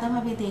নারীকে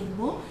আলাদাভাবে দেখব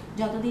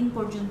যতদিন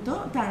পর্যন্ত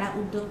তারা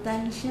উদ্যোক্তা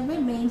হিসেবে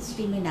মেইন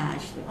স্ট্রিমে না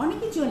আসবে।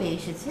 অনেকে চলে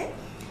এসেছে,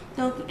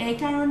 তো এই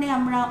কারণে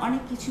আমরা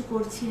অনেক কিছু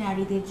করছি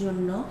নারীদের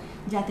জন্য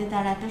যাতে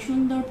তারা একটা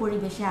সুন্দর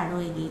পরিবেশে আরও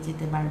এগিয়ে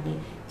যেতে পারবে,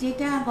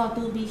 যেটা গত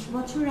 20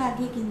 বছর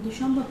আগে কিন্তু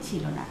সম্ভব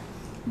ছিল না।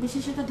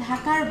 বিশেষত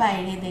ঢাকার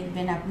বাইরে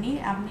দেখবেন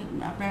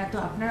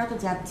আপনারা তো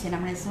যাচ্ছেন,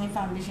 আমরা এসএমই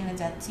ফাউন্ডেশনে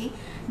যাচ্ছি,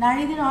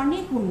 নারীদের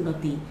অনেক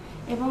উন্নতি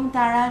এবং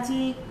তারা যে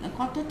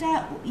কতটা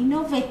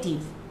ইনোভেটিভ,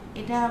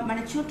 এটা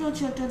মানে ছোট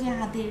ছোট যে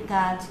হাতের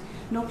কাজ,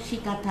 নকশি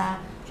কাঁথা,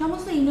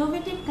 সমস্ত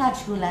ইনোভেটিভ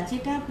কাজগুলা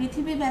যেটা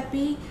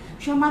পৃথিবীব্যাপী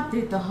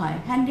সমাদৃত হয়,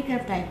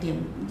 হ্যান্ডিক্রাফট আইটেম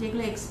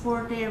যেগুলো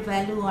এক্সপোর্টের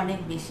ভ্যালু অনেক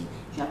বেশি,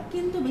 সব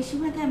কিন্তু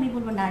বেশিরভাগই আমি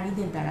বলবো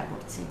নারীদের দ্বারা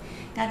করছে।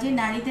 কাজে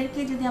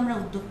নারীদেরকে যদি আমরা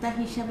উদ্যোক্তা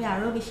হিসাবে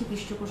আরও বেশি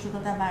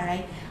পৃষ্ঠপোষকতা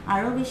বাড়াই,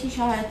 আরও বেশি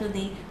সহায়তা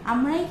দিই,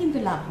 আমরাই কিন্তু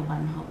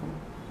লাভবান হব।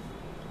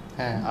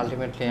 হ্যাঁ,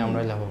 আলটিমেটলি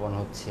আমরাই লাভবান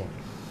হচ্ছি।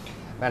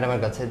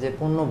 ম্যাডামের কাছে যে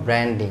পণ্য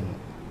ব্র্যান্ডিং,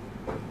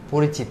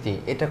 পরিচিতি,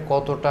 এটা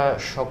কতটা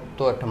শক্ত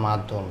একটা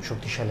মাধ্যম,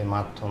 শক্তিশালী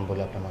মাধ্যম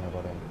বলে আপনি মনে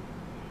করেন?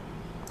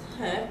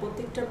 হ্যাঁ,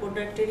 প্রত্যেকটা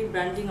প্রোডাক্টেরই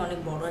ব্র্যান্ডিং অনেক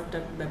বড় একটা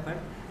ব্যাপার।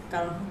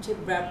 কারণ হচ্ছে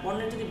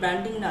পণ্যের যদি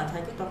ব্র্যান্ডিং না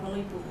থাকে তখন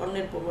ওই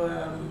পণ্যের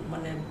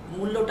মানে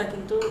মূল্যটা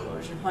কিন্তু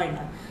হয়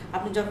না।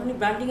 আপনি যখনই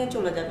ব্র্যান্ডিংয়ে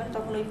চলে যাবেন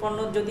তখন ওই পণ্য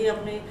যদি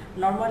আপনি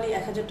নর্মালি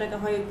 1000 টাকা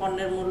হয়, ওই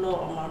পণ্যের মূল্য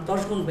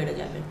 10 গুণ বেড়ে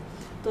যাবে।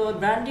 তো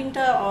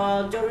ব্র্যান্ডিংটা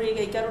জরুরি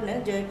এই কারণে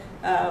যে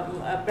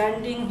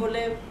ব্র্যান্ডিং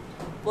হলে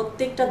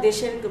প্রত্যেকটা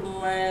দেশের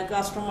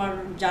কাস্টমার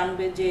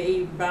জানবে যে এই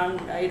ব্র্যান্ড,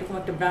 এরকম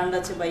একটা ব্র্যান্ড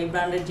আছে বা এই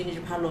ব্র্যান্ডের জিনিস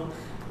ভালো,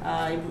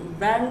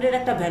 ব্র্যান্ডের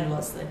একটা ভ্যালু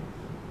আছে।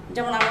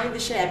 যেমন আমাদের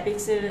দেশে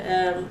অ্যাপেক্সের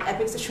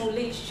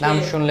নাম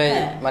শুনলেই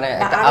মানে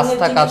একটা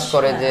আস্থা কাজ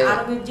করে যে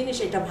আরবের জিনিস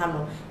এটা ভালো।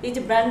 এই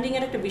যে ব্র্যান্ডিং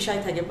এর একটা বিষয়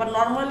থাকে, বা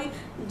নরমালি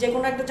যে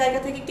কোনো একটা জায়গা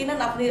থেকে কিনেন,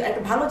 আপনি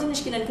একটা ভালো জিনিস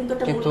কিনেন কিন্তু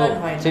একটা মূল্যায়ন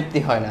হয় না, তৃপ্তি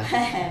হয় না।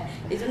 হ্যাঁ,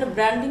 এই জন্য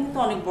ব্র্যান্ডিং তো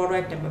অনেক বড়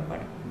একটা ব্যাপার।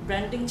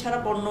 ব্র্যান্ডিং ছাড়া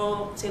পণ্য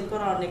সেল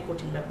করা অনেক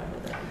কঠিন ব্যাপার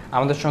হয়ে যায়।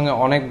 আমাদের সঙ্গে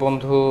অনেক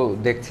বন্ধু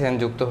দেখছেন,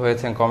 যুক্ত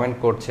হয়েছেন, কমেন্ট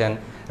করছেন।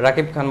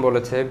 রাকিব খান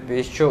বলেছে,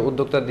 বিশ্ব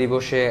উদ্যোক্তা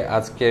দিবসে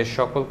আজকে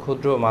সকল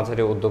ক্ষুদ্র ও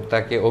মাঝারি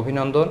উদ্যোক্তাকে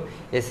অভিনন্দন।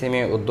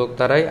 এসএমই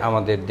উদ্যোক্তারাই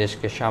আমাদের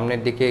দেশকে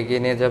সামনের দিকে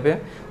এগিয়ে নিয়ে যাবে।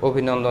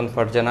 অভিনন্দন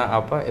ফারজানা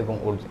আপা এবং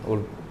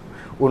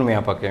উর্মি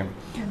আপাকে।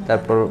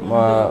 তারপর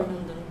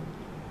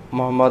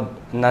মোহাম্মদ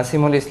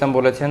নাসিমুল ইসলাম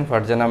বলেছেন,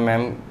 ফারজানা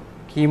ম্যাম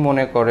কি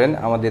মনে করেন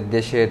আমাদের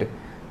দেশের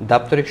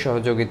দাপ্তরিক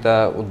সহযোগিতা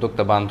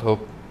উদ্যোক্তা বান্ধব?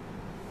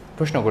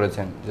 প্রশ্ন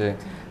করেছেন যে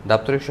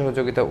দাপ্তরিক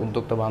সহযোগিতা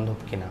উদ্যোক্তা বান্ধব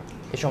কিনা,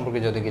 এ সম্পর্কে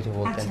যদি কিছু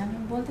বলতেন। আচ্ছা, আমি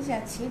বলতে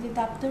চাচ্ছি যে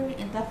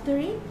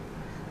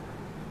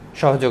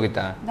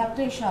সহযোগিতা,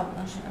 দপ্তরের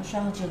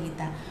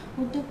সহযোগিতা।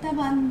 উদ্যোক্তা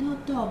বান্ধব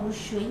তো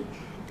অবশ্যই,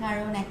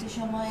 কারণ একটা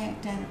সময়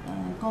একটা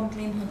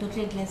কমপ্লেন হতো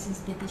ট্রেড লাইসেন্স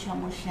পেতে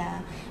সমস্যা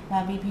বা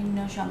বিভিন্ন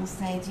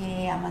সংস্থায় যে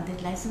আমাদের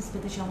লাইসেন্স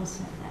পেতে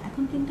সমস্যা।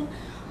 এখন কিন্তু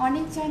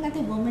অনেক জায়গাতে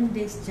ওমেন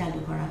ডেস্ক চালু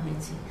করা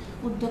হয়েছে,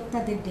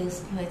 উদ্যোক্তাদের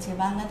ডেস্ক হয়েছে,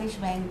 বাংলাদেশ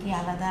ব্যাংকে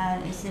আলাদা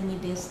এসএমই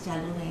ডেস্ক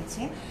চালু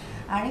হয়েছে।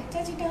 আরেকটা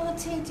যেটা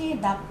হচ্ছে যে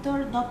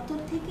দপ্তর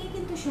থেকেই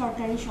কিন্তু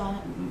সরকারি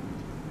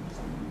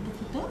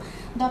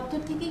দপ্তর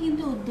থেকে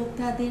কিন্তু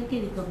উদ্যোক্তাদেরকে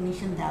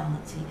রিকগনিশন দেওয়া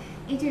হচ্ছে।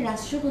 এই যে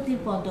রাষ্ট্রপতির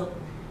পদক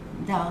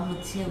দেওয়া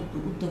হচ্ছে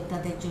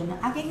উদ্যোক্তাদের জন্য,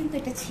 আগে কিন্তু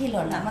এটা ছিল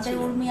না। আমাদের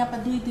উর্মি আপা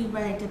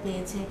দুইবার এটা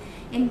পেয়েছে।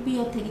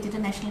 এনপিও থেকে, যেটা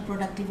ন্যাশনাল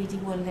প্রোডাক্টিভিটি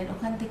বললেন,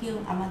 ওখান থেকেও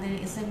আমাদের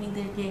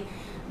এসএমইদেরকে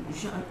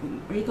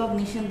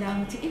রিকগনিশন দেওয়া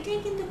হচ্ছে। এটাই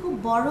কিন্তু খুব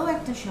বড়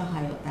একটা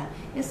সহায়তা।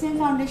 এসএম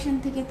ফাউন্ডেশন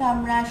থেকে তো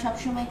আমরা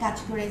সবসময় কাজ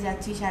করে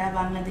যাচ্ছি সারা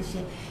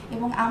বাংলাদেশে,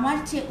 এবং আমার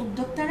চেয়ে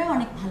উদ্যোক্তারা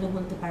অনেক ভালো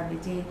বলতে পারবে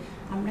যে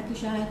আমরা কি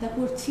সহায়তা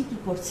করছি কি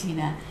করছি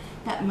না।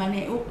 মানে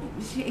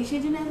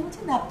সেই জন্য আমি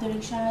বলছি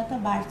দাপ্তরিক সহায়তা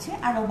বাড়ছে,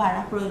 আরও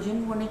বাড়া প্রয়োজন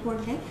মনে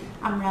করলে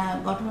আমরা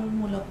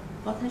গঠনমূলক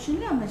কথা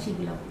শুনলে আমরা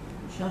সেগুলো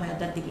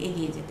সহায়তার দিকে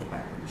এগিয়ে যেতে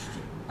পারবো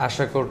নিশ্চয়ই।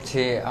 আশা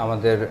করছি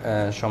আমাদের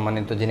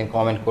সম্মানিত যিনি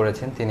কমেন্ট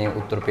করেছেন তিনি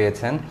উত্তর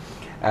পেয়েছেন।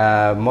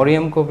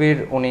 মরিয়ম কবির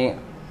উনি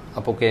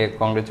আপুকে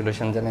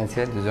কংগ্রেচুলেশন জানিয়েছে,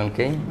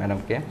 দুজনকেই,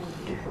 ম্যাডামকে।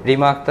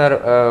 রিমা আক্তার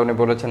উনি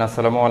বলেছেন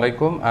আসসালামু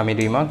আলাইকুম, আমি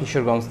রিমা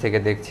কিশোরগঞ্জ থেকে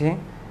দেখছি।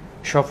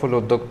 সফল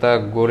উদ্যোক্তা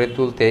গড়ে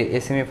তুলতে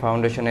এসএমই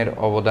ফাউন্ডেশনের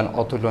অবদান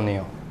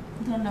অতুলনীয়।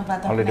 ধন্যবাদ,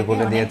 অলরেডি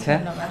বলে দিয়েছে।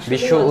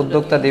 বিশ্ব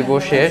উদ্যোক্তা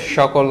দিবসে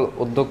সকল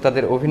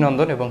উদ্যোক্তাদের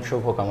অভিনন্দন এবং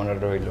শুভকামনা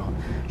রইল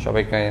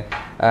সবাইকে।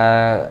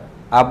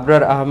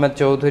 আবরার আহমেদ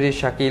চৌধুরী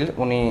শাকিল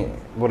উনি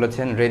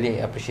বলেছেন রিয়েলি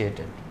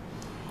অ্যাপ্রিসিয়েটেড।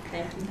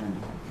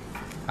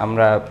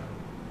 আমরা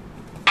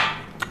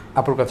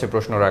আপুর কাছে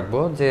প্রশ্ন রাখবো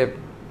যে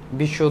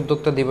বিশ্ব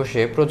উদ্যোক্তা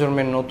দিবসে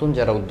প্রজন্মের নতুন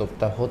যারা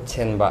উদ্যোক্তা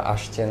হচ্ছেন বা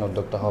আসছেন,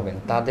 উদ্যোক্তা হবেন,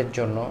 তাদের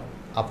জন্য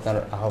আপনার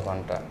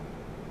আহ্বানটা।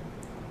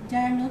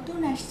 যারা নতুন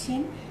আসছেন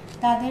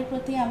তাদের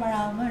প্রতি আমার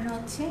আহ্বান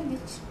হচ্ছে যে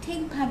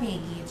ঠিকভাবে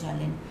এগিয়ে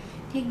চলেন।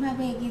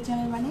 ঠিকভাবে এগিয়ে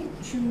চলেন মানে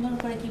সুন্দর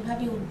করে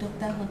কিভাবে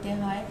উদ্যোক্তা হতে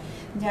হয়,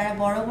 যারা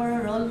বড় বড়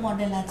রোল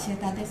মডেল আছে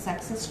তাদের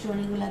সাকসেস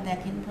স্টোরিগুলো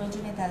দেখেন,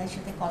 প্রয়োজনে তাদের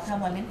সাথে কথা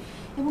বলেন,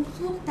 এবং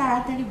খুব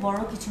তাড়াতাড়ি বড়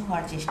কিছু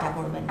হওয়ার চেষ্টা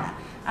করবেন না।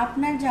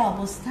 আপনার যা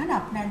অবস্থান,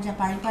 আপনার যা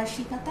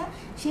পারিপার্শ্বিকতা,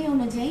 সেই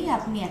অনুযায়ী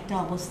আপনি একটা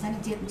অবস্থানে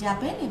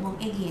যাবেন এবং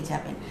এগিয়ে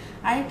যাবেন।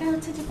 আরেকটা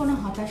হচ্ছে যে কোনো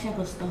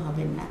হতাশাগ্রস্ত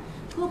হবেন না।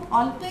 খুব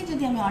অল্পে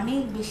যদি আমি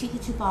অনেক বেশি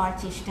কিছু পাওয়ার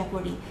চেষ্টা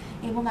করি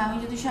এবং আমি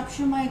যদি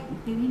সবসময়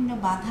বিভিন্ন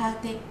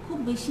বাধাতে খুব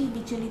বেশি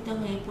বিচলিত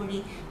হয়ে পড়ি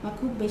বা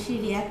খুব বেশি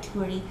রিয়্যাক্ট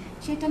করি,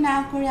 সেটা না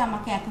করে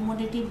আমাকে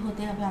অ্যাকোমোডেটিভ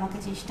হতে হবে, আমাকে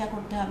চেষ্টা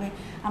করতে হবে,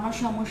 আমার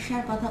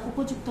সমস্যার কথা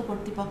উপযুক্ত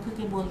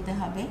কর্তৃপক্ষকে বলতে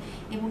হবে,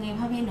 এবং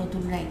এভাবেই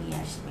নতুনরা এগিয়ে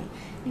আসবে।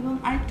 এবং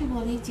আরেকটু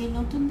বলি যে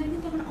নতুনদের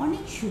কিন্তু এখন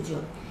অনেক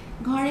সুযোগ।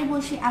 ঘরে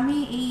বসে আমি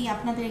এই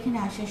আপনাদের এখানে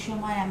আসার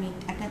সময় আমি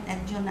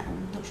একজন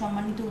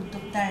সম্মানিত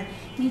উদ্যোক্তার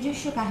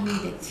নিজস্ব কাহিনী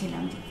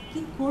দেখছিলাম, যে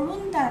কী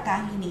করুন তার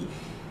কাহিনী,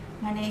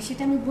 মানে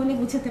সেটা আমি বলে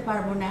বোঝাতে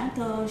পারবো না।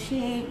 তো সে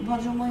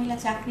ভদ্রমহিলা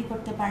চাকরি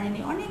করতে পারেনি,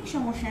 অনেক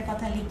সমস্যার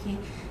কথা লিখে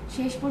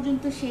শেষ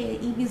পর্যন্ত সে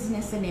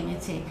বিজনেসে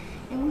নেমেছে,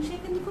 এবং সে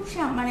কিন্তু খুব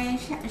মানে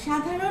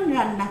সাধারণ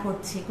রান্না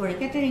করে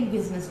ক্যাটারিং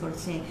বিজনেস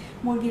করছে,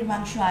 মুরগির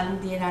মাংস আলু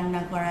দিয়ে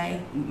রান্না করা,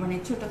 মানে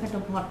ছোটোখাটো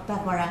ভর্তা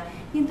করা,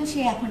 কিন্তু সে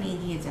এখন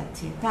এগিয়ে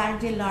যাচ্ছে। তার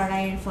যে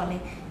লড়াইয়ের ফলে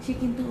সে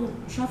কিন্তু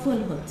সফল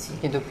হচ্ছে।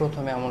 কিন্তু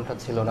প্রথমে এমনটা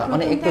ছিল না,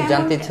 মানে একটু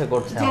জানতে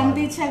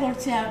ইচ্ছা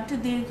করছে একটু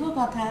দীর্ঘ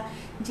কথা,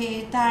 যে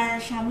তার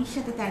স্বামীর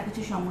সাথে তার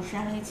কিছু সমস্যা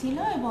হয়েছিল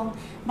এবং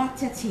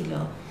বাচ্চা ছিল,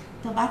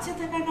 তো বাচ্চা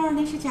থাকার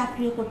কারণে সে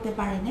চাকরিও করতে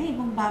পারে না,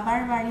 এবং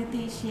বাবার বাড়িতে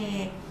সে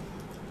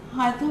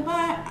হয়তোবা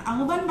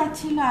আহ্বান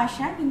পাচ্ছিল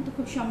আসার, কিন্তু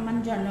খুব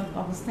সম্মানজনক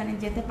অবস্থানে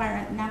যেতে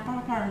না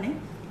পারার কারণে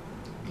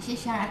সে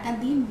সারাটা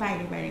দিন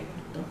বাইরে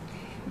ঘুরতো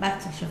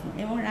বাচ্চা সহ,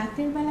 এবং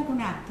রাতের বেলা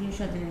কোনো আত্মীয়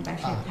স্বজনের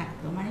বাসায়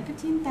থাকতো, মানে এটা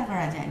চিন্তা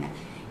করা যায় না।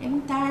 এবং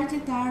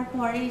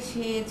তারপরে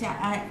সে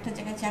আর একটা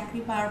জায়গায় চাকরি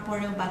পাওয়ার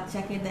পরেও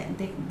বাচ্চাকে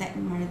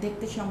মানে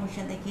দেখতে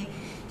সমস্যা দেখে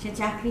সে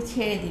চাকরি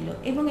ছেড়ে দিল।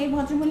 এবং এই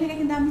ভদ্রমহিলাকে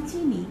কিন্তু আমি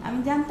চিনি, আমি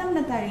জানতাম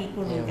না তার এই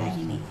করুণ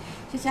কাহিনী।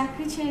 সে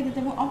চাকরি ছেড়ে দিত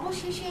এবং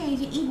অবশেষে এই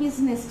যে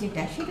বিজনেস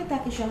যেটা, সেটা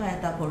তাকে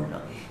সহায়তা করলো।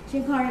 সে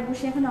ঘরে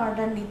বসে এখন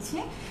অর্ডার নিচ্ছে,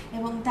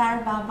 এবং তার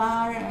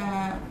বাবার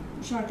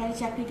সরকারি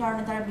চাকরির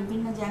কারণে তারা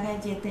বিভিন্ন জায়গায়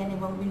যেতেন,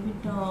 এবং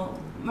বিভিন্ন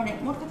মানে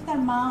মোট কথা তার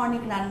মা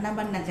অনেক রান্না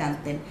বান্না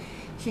জানতেন,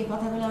 সেই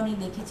কথাগুলো উনি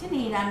দেখেছেন।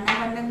 এই রান্না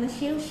বান্নাগুলো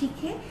সেও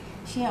শিখে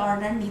সে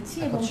অর্ডার নিচ্ছে,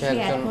 এবং সে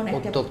এখন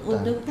একটা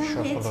উদ্যোক্তা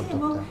হয়েছে।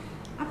 এবং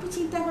আপনি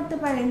চিন্তা করতে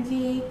পারেন যে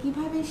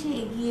কিভাবে সে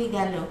এগিয়ে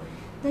গেল।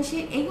 তো সে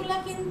এগুলা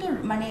কিন্তু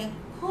মানে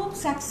খুব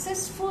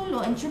সাকসেসফুল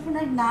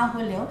এন্টারপ্রেনার না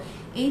হলেও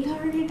এই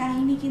ধরনের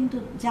কাহিনী কিন্তু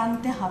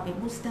জানতে হবে,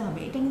 বুঝতে হবে।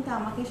 এটা কিন্তু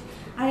আমাকে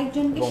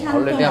আরেকজনকে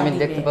সান্ত্বনা দিবে। আমি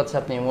দেখতে পাচ্ছি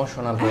আপনি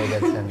ইমোশনাল হয়ে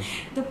গেছেন।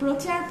 তো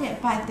প্রচার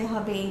পাইতে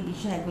হবে এই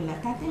বিষয়গুলো,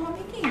 তাতে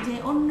হবে কি যে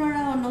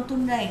অন্যরা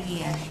নতুনরা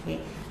এগিয়ে আসবে।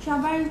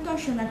 সবাই তো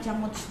সোনার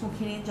চামচ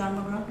মুখে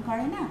জন্মগ্রহণ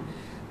করে না,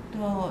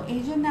 তো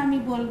এই জন্য আমি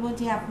বলবো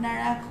যে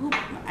আপনারা খুব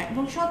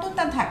এবং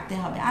সততা থাকতে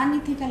হবে,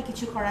 আনইথিক্যাল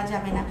কিছু করা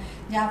যাবে না,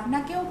 যে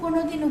আপনাকেও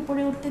কোনোদিন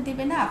উপরে উঠতে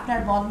দেবে না, আপনার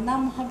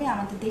বদনাম হবে,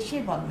 আমাদের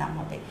দেশের বদনাম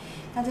হবে।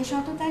 কাজে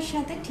সততার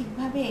সাথে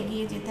ঠিকভাবে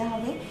এগিয়ে যেতে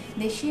হবে।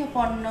 দেশীয়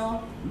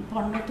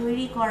পণ্য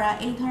তৈরি করা,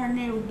 এই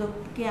ধরনের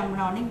উদ্যোগকে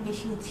আমরা অনেক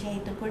বেশি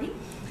উৎসাহিত করি।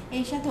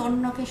 এই সাথে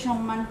অন্যকে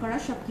সম্মান করা,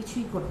 সব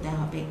কিছুই করতে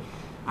হবে।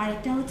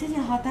 আরেকটা হচ্ছে যে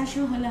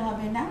হতাশও হলে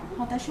হবে না,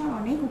 হতাশার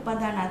অনেক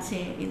উপাদান আছে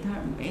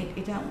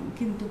এটা,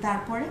 কিন্তু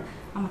তারপরে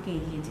আমাকে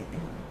এগিয়ে যেতে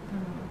হবে।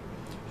 ধন্যবাদ।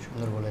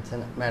 সুন্দর বলেছেন।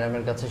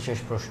 ম্যাডামের কাছে শেষ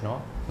প্রশ্ন,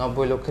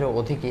 90 লক্ষের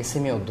অধিক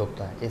এসএমই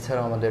উদ্যোক্তা,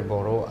 এছাড়াও আমাদের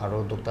বড় আরও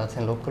উদ্যোক্তা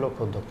আছেন, লক্ষ লক্ষ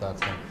উদ্যোক্তা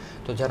আছেন।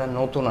 তো যারা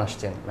নতুন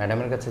আসছেন,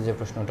 ম্যাডামের কাছে যে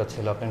প্রশ্নটা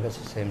ছিল আপনার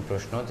কাছে সেম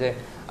প্রশ্ন, যে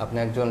আপনি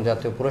একজন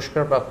জাতীয়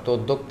পুরস্কারপ্রাপ্ত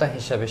উদ্যোক্তা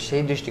হিসাবে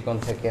সেই দৃষ্টিকোণ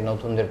থেকে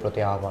নতুনদের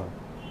প্রতি আহ্বান।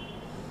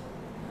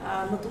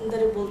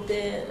 নতুনদের বলতে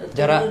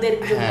যারা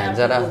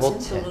যারা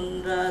হচ্ছে,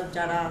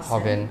 যারা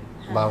হবেন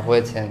বা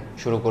হয়েছেন,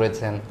 শুরু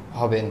করেছেন,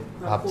 হবেন,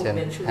 ভাবছেন,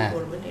 শুরু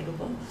করবেন,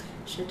 এরকম,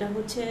 সেটা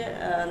হচ্ছে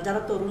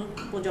যারা তরুণ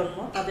প্রজন্ম,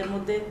 তাদের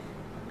মধ্যে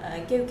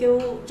কেউ কেউ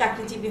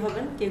চাকরিজীবী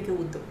হবেন, কেউ কেউ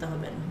উদ্যোক্তা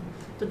হবেন।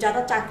 তো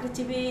যারা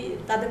চাকরিজীবী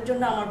তাদের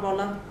জন্য আমার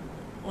বলা,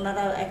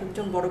 ওনারা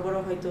একজন বড় বড়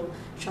হয়তো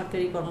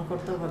সরকারি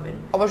কর্মকর্তা হবেন,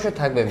 অবশ্যই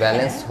থাকবে,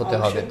 ব্যালেন্স হতে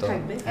হবে, তো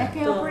একে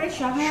অপরের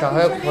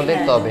সহায়ক হলে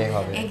তবে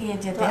হবে।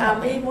 তো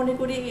আমি মনে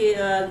করি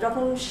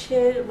যখন সে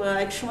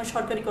এক সময়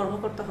সরকারি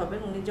কর্মকর্তা হবেন,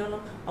 উনি যেন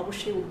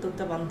অবশ্যই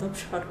উদ্যোক্তা বান্ধব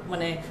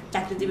মানে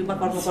চাকরিজীবী বা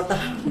কর্মকর্তা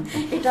হবেন,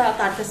 এটা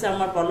তার কাছে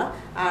আমার বলা।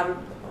 আর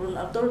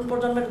তরুণ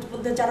প্রজন্মের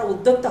মধ্যে যারা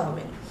উদ্যোক্তা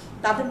হবেন,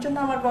 তাদের জন্য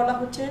আমার বলা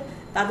হচ্ছে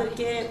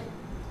তাদেরকে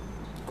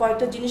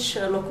কয়েকটা জিনিস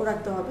লক্ষ্য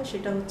রাখতে হবে।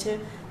 সেটা হচ্ছে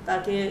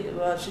তাকে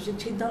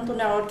সিদ্ধান্ত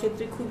নেওয়ার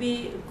ক্ষেত্রে খুবই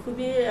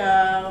খুবই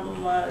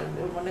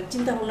মানে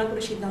চিন্তা ভাবনা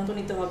করে সিদ্ধান্ত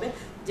নিতে হবে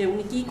যে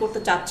উনি কী করতে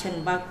চাচ্ছেন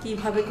বা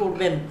কীভাবে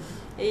করবেন।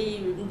 এই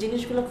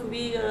জিনিসগুলো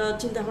খুবই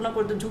চিন্তা ভাবনা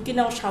করতে, ঝুঁকি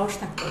নেওয়ার সাহস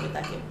থাকতে হবে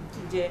তাকে।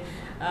 যে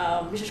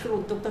বিশেষ করে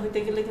উদ্যোক্তা হইতে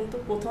গেলে কিন্তু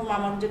প্রথম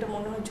আমার যেটা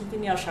মনে হয় ঝুঁকি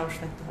নেওয়ার সাহস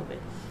থাকতে হবে।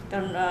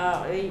 কারণ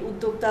এই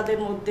উদ্যোক্তাদের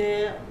মধ্যে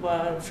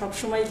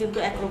সবসময় কিন্তু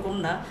একরকম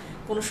না,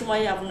 কোনো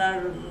সময় আপনার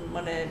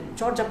মানে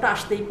ঝড়ঝাপটা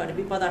আসতেই পারে,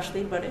 বিপদ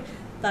আসতেই পারে।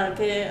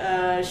 তাকে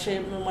সে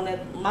মানে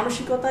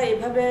মানসিকতা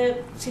এভাবে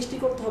সৃষ্টি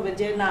করতে হবে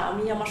যে না,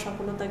 আমি আমার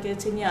সফলতাকে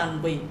ছিনিয়ে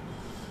আনবই।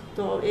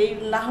 তো এই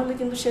না হলে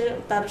কিন্তু সে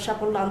তার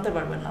সাফল্য আনতে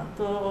পারবে না।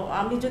 তো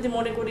আমি যদি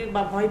মনে করি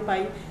বা ভয়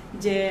পাই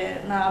যে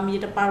না আমি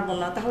এটা পারবো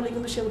না, তাহলে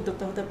কিন্তু সে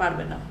উদ্যোক্তা হতে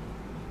পারবে না।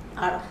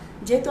 আর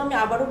যেহেতু আমি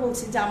আবারও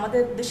বলছি যে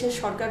আমাদের দেশের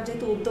সরকার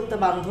যেহেতু উদ্যোক্তা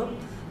বান্ধব,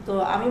 তো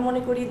আমি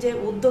মনে করি যে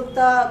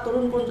উদ্যোক্তা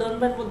তরুণ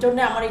প্রজন্মের জন্য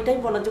আমার এটাই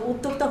বলা যে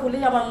উদ্যোক্তা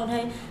হলেই আমার মনে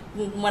হয়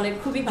মানে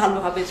খুবই ভালো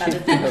হবে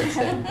তাদের।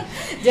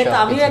 যেহেতু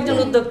আমিও একজন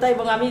উদ্যোক্তা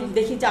এবং আমি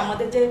দেখি যে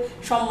আমাদের যে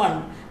সম্মান,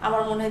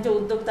 আমার মনে হয় যে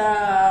উদ্যোক্তা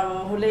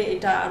হলে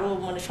এটা আরো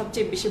মানে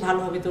সবচেয়ে বেশি ভালো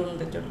হবে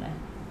তরুণদের জন্য।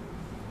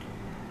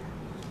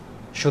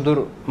 সুদূর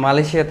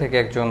মালয়েশিয়া থেকে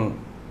একজন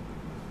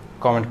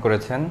কমেন্ট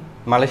করেছেন,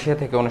 মালয়েশিয়া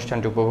থেকে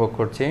অনুষ্ঠানটি উপভোগ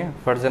করছি।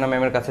 ফারজানা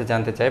ম্যামের কাছে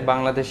জানতে চাই,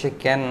 বাংলাদেশে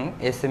কেন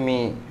এসএমই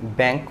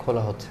ব্যাংক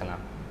খোলা হচ্ছে না?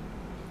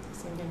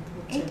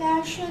 এটা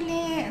আসলে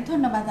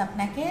ধন্যবাদ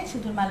আপনাকে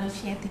সুদূর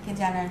মালয়েশিয়া থেকে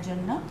জানার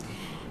জন্য।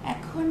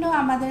 এখনো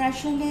আমাদের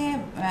আসলে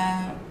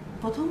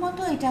প্রথমত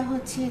এটা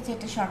হচ্ছে যে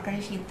এটা সরকারি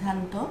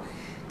সিদ্ধান্ত,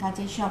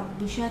 কাজে সব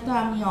বিষয় তো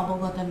আমি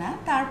অবগত না।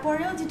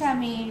 তারপরেও যেটা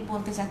আমি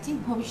বলতে চাচ্ছি,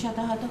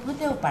 ভবিষ্যতে হয়তো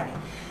হতেও পারে।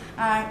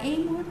 আর এই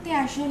মুহূর্তে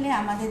আসলে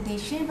আমাদের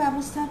দেশের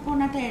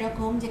ব্যবস্থাপনাটা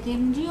এরকম যে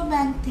কেন্দ্রীয়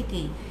ব্যাংক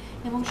থেকেই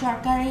এবং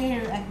সরকারের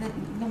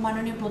একদম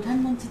মাননীয়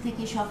প্রধানমন্ত্রী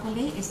থেকে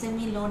সকলেই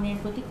এসএমই লোনের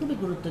প্রতি খুবই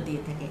গুরুত্ব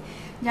দিয়ে থাকে,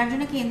 যার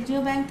জন্য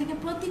কেন্দ্রীয় ব্যাংক থেকে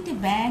প্রতিটি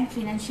ব্যাংক,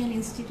 ফিনান্সিয়াল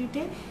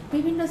ইনস্টিটিউটে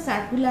বিভিন্ন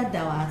সার্কুলার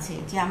দেওয়া আছে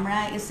যে আমরা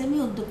এসএমই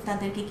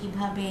উদ্যোক্তাদেরকে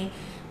কিভাবে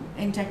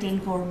এন্টারটেইন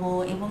করব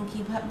এবং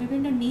কীভাবে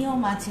বিভিন্ন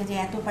নিয়ম আছে যে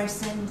এত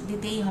 %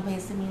 দিতেই হবে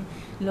এসএমই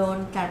লোন,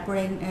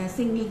 তারপরে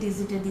সিঙ্গেল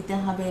ডিজিটে দিতে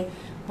হবে,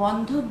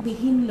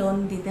 বন্ধকবিহীন লোন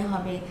দিতে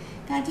হবে।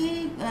 কাজেই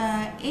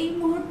এই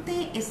মুহূর্তে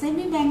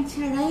এসএমই ব্যাংক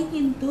ছাড়াই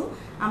কিন্তু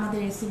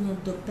আমাদের এসএমই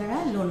উদ্যোক্তারা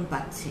লোন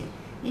পাচ্ছে।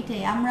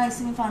 এটাই আমরা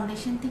এসএমই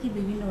ফাউন্ডেশন থেকে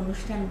বিভিন্ন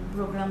অনুষ্ঠান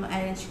প্রোগ্রাম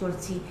অ্যারেঞ্জ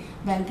করছি,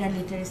 ব্যাংকার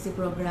লিটারেসি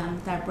প্রোগ্রাম,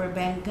 তারপর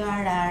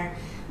ব্যাংকার আর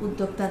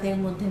উদ্যোক্তাদের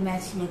মধ্যে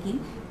ম্যাচ মেকিং,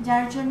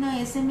 যার জন্য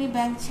এসএমই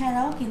ব্যাংক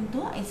ছাড়াও কিন্তু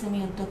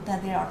এসএমই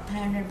উদ্যোক্তাদের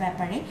অর্থায়নের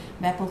ব্যাপারে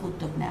ব্যাপক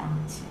উদ্যোগ নেওয়া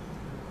হচ্ছে।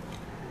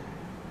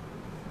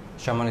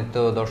 সম্মানিত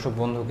দর্শক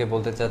বন্ধুকে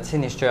বলতে চাচ্ছি,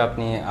 নিশ্চয়ই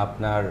আপনি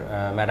আপনার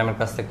ম্যাডামের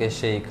কাছ থেকে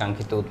সেই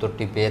কাঙ্ক্ষিত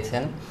উত্তরটি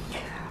পেয়েছেন।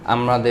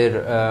 আমাদের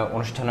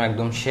অনুষ্ঠানও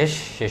একদম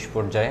শেষ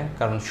পর্যায়ে,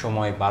 কারণ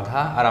সময়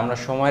বাধা আর আমরা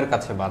সময়ের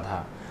কাছে বাধা,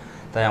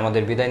 তাই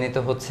আমাদের বিদায় নিতে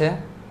হচ্ছে।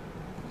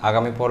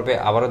 আগামী পর্বে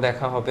আবারও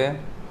দেখা হবে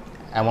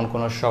এমন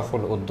কোনো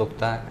সফল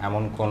উদ্যোক্তা,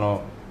 এমন কোনো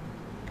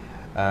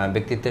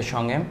ব্যক্তিত্বের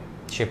সঙ্গে।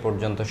 সে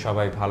পর্যন্ত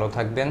সবাই ভালো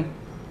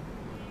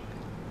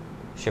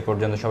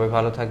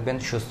থাকবেন,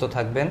 সুস্থ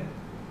থাকবেন,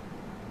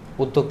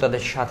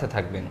 উদ্যোক্তাদের সাথে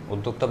থাকবেন।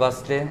 উদ্যোক্তা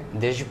বাঁচলে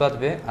দেশ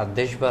বাঁচবে, আর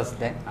দেশ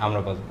বাঁচলে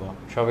আমরা বাঁচবো।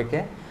 সবাইকে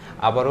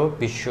আবারও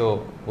বিশ্ব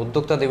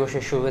উদ্যোক্তা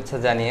দিবসের শুভেচ্ছা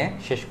জানিয়ে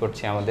শেষ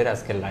করছি আমাদের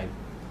আজকের লাইভ।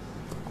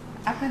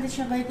 আপনাদের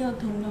সবাইকেও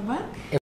ধন্যবাদ।